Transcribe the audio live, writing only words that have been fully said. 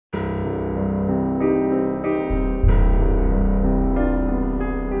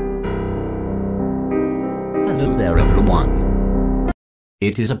there everyone.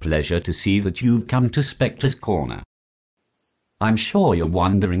 It is a pleasure to see that you've come to Spectre's Corner. I'm sure you're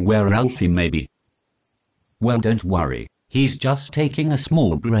wondering where Alfie may be. Well, don't worry, he's just taking a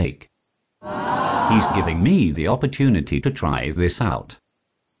small break. He's giving me the opportunity to try this out.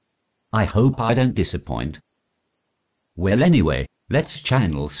 I hope I don't disappoint. Well, anyway, let's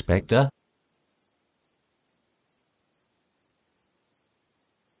channel Spectre.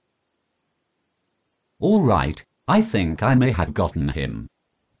 All right, I think I may have gotten him.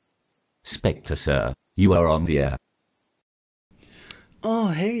 Spectre, sir, you are on the air. Oh,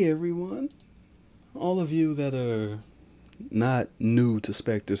 hey everyone. All of you that are not new to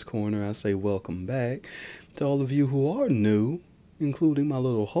Spectre's Corner, I say welcome back. To all of you who are new, including my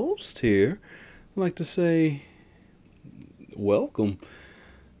little host here, I'd like to say welcome.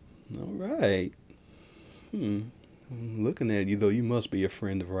 All right. I'm looking at you though, you must be a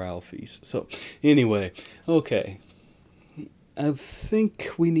friend of Ralphie's. So, anyway, okay. I think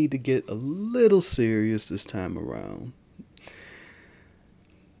we need to get a little serious this time around.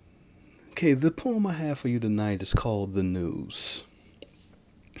 Okay, the poem I have for you tonight is called The News.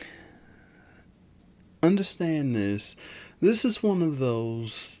 Understand this. This is one of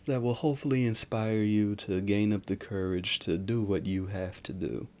those that will hopefully inspire you to gain up the courage to do what you have to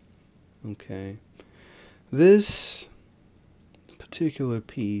do. Okay? This particular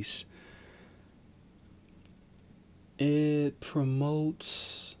piece, it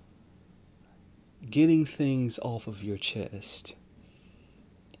promotes getting things off of your chest.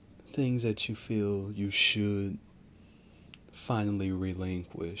 Things that you feel you should finally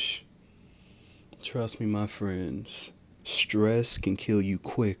relinquish. Trust me, my friends, stress can kill you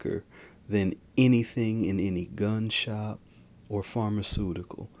quicker than anything in any gun shop or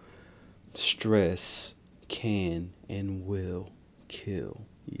pharmaceutical. Stress can and will kill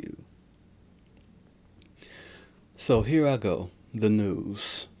you. So here I go, the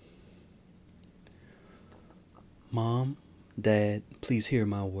news. Mom, Dad, please hear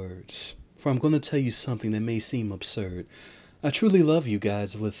my words, for I'm going to tell you something that may seem absurd. I truly love you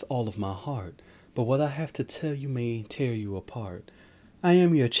guys with all of my heart, but what I have to tell you may tear you apart. I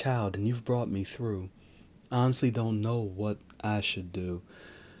am your child and you've brought me through. I honestly don't know what I should do.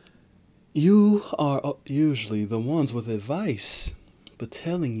 You are usually the ones with advice, but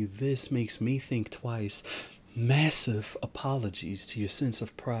telling you this makes me think twice. Massive apologies to your sense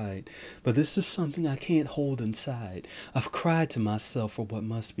of pride, but this is something I can't hold inside. I've cried to myself for what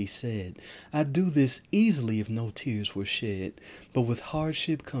must be said. I'd do this easily if no tears were shed, but with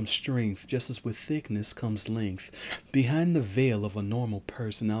hardship comes strength, just as with thickness comes length. Behind the veil of a normal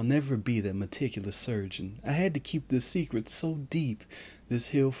person, I'll never be that meticulous surgeon. I had to keep this secret so deep, this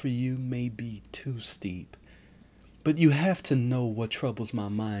hill for you may be too steep. But you have to know what troubles my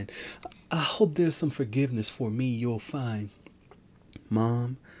mind. I hope there's some forgiveness for me you'll find.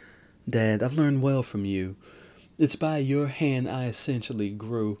 Mom, Dad, I've learned well from you. It's by your hand I essentially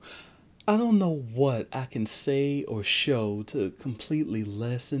grew. I don't know what I can say or show to completely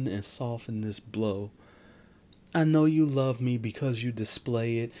lessen and soften this blow. I know you love me because you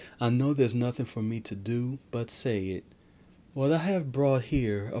display it. I know there's nothing for me to do but say it. What I have brought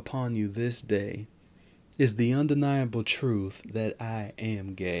here upon you this day is the undeniable truth that I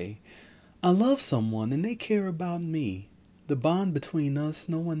am gay. I love someone and they care about me. The bond between us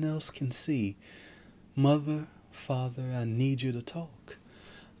no one else can see. Mother, Father, I need you to talk.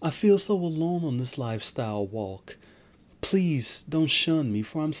 I feel so alone on this lifestyle walk. Please don't shun me,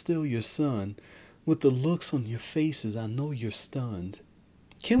 for I'm still your son. With the looks on your faces, I know you're stunned.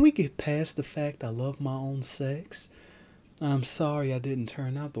 Can we get past the fact I love my own sex? I'm sorry I didn't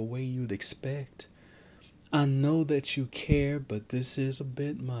turn out the way you'd expect. I know that you care, but this is a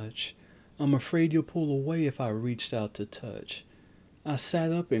bit much. I'm afraid you'll pull away if I reached out to touch. I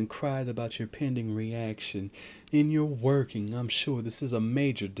sat up and cried about your pending reaction. In your working, I'm sure this is a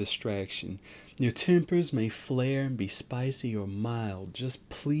major distraction. Your tempers may flare and be spicy or mild. Just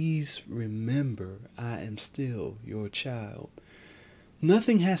please remember I am still your child.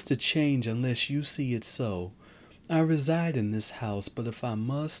 Nothing has to change unless you see it so. I reside in this house, but if I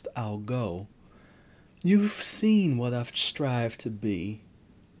must, I'll go. You've seen what I've strived to be,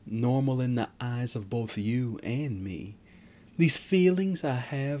 normal in the eyes of both you and me. These feelings I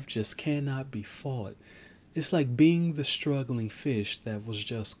have just cannot be fought. It's like being the struggling fish that was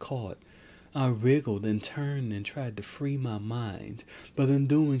just caught. I wriggled and turned and tried to free my mind, but in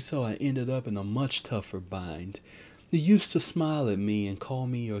doing so I ended up in a much tougher bind. You used to smile at me and call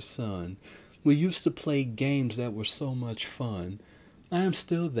me your son. We used to play games that were so much fun. I am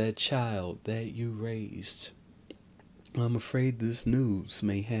still that child that you raised. I'm afraid this news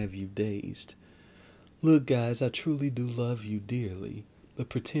may have you dazed. Look, guys, I truly do love you dearly, but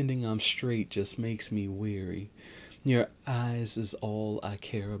pretending I'm straight just makes me weary. Your eyes is all I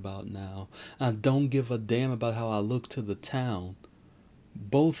care about now. I don't give a damn about how I look to the town.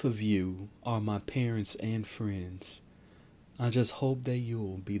 Both of you are my parents and friends. I just hope that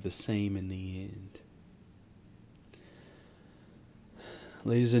you'll be the same in the end.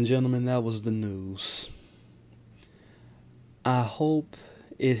 Ladies and gentlemen, that was the news. I hope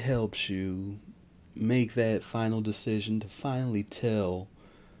it helps you make that final decision to finally tell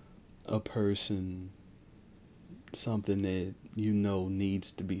a person something that you know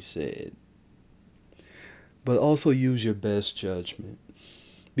needs to be said. But also use your best judgment.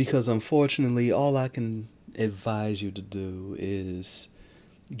 Because unfortunately, all I can advise you to do is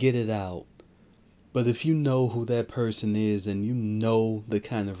get it out. But if you know who that person is and you know the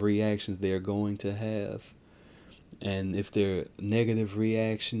kind of reactions they're going to have, and if they're negative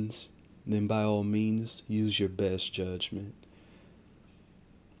reactions, then by all means, use your best judgment.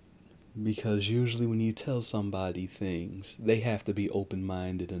 Because usually when you tell somebody things, they have to be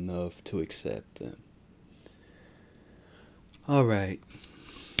open-minded enough to accept them. Alright,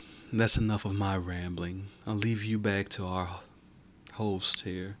 that's enough of my rambling. I'll leave you back to our host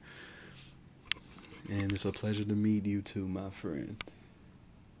here. And it's a pleasure to meet you too, my friend.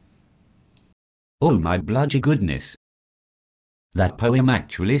 Oh my bloody goodness. That poem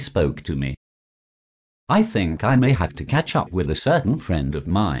actually spoke to me. I think I may have to catch up with a certain friend of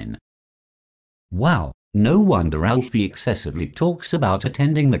mine. Wow, no wonder Alfie excessively talks about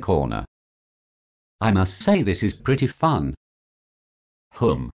attending the corner. I must say this is pretty fun.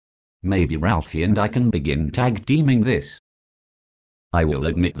 Maybe Ralphie and I can begin tag-teaming this. I will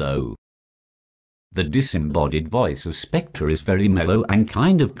admit though, the disembodied voice of Spectre is very mellow and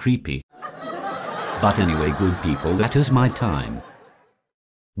kind of creepy. But anyway, good people, that is my time.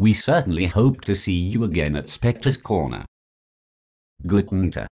 We certainly hope to see you again at Spectre's Corner. Good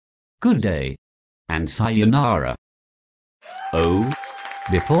day, and sayonara. Oh,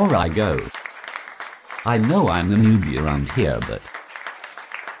 before I go, I know I'm the newbie around here, but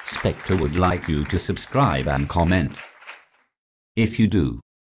Spectre would like you to subscribe and comment. If you do,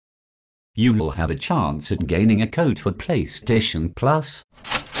 you will have a chance at gaining a code for PlayStation Plus.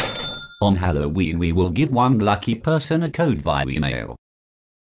 On Halloween we will give one lucky person a code via email.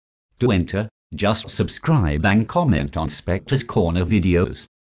 To enter, just subscribe and comment on Spectre's Corner videos.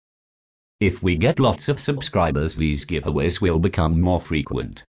 If we get lots of subscribers, these giveaways will become more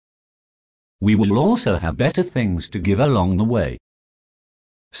frequent. We will also have better things to give along the way.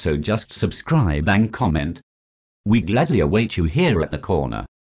 So just subscribe and comment. We gladly await you here at the corner.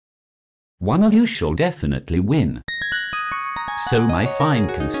 One of you shall definitely win. So my fine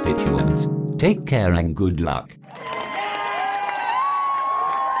constituents, take care and good luck.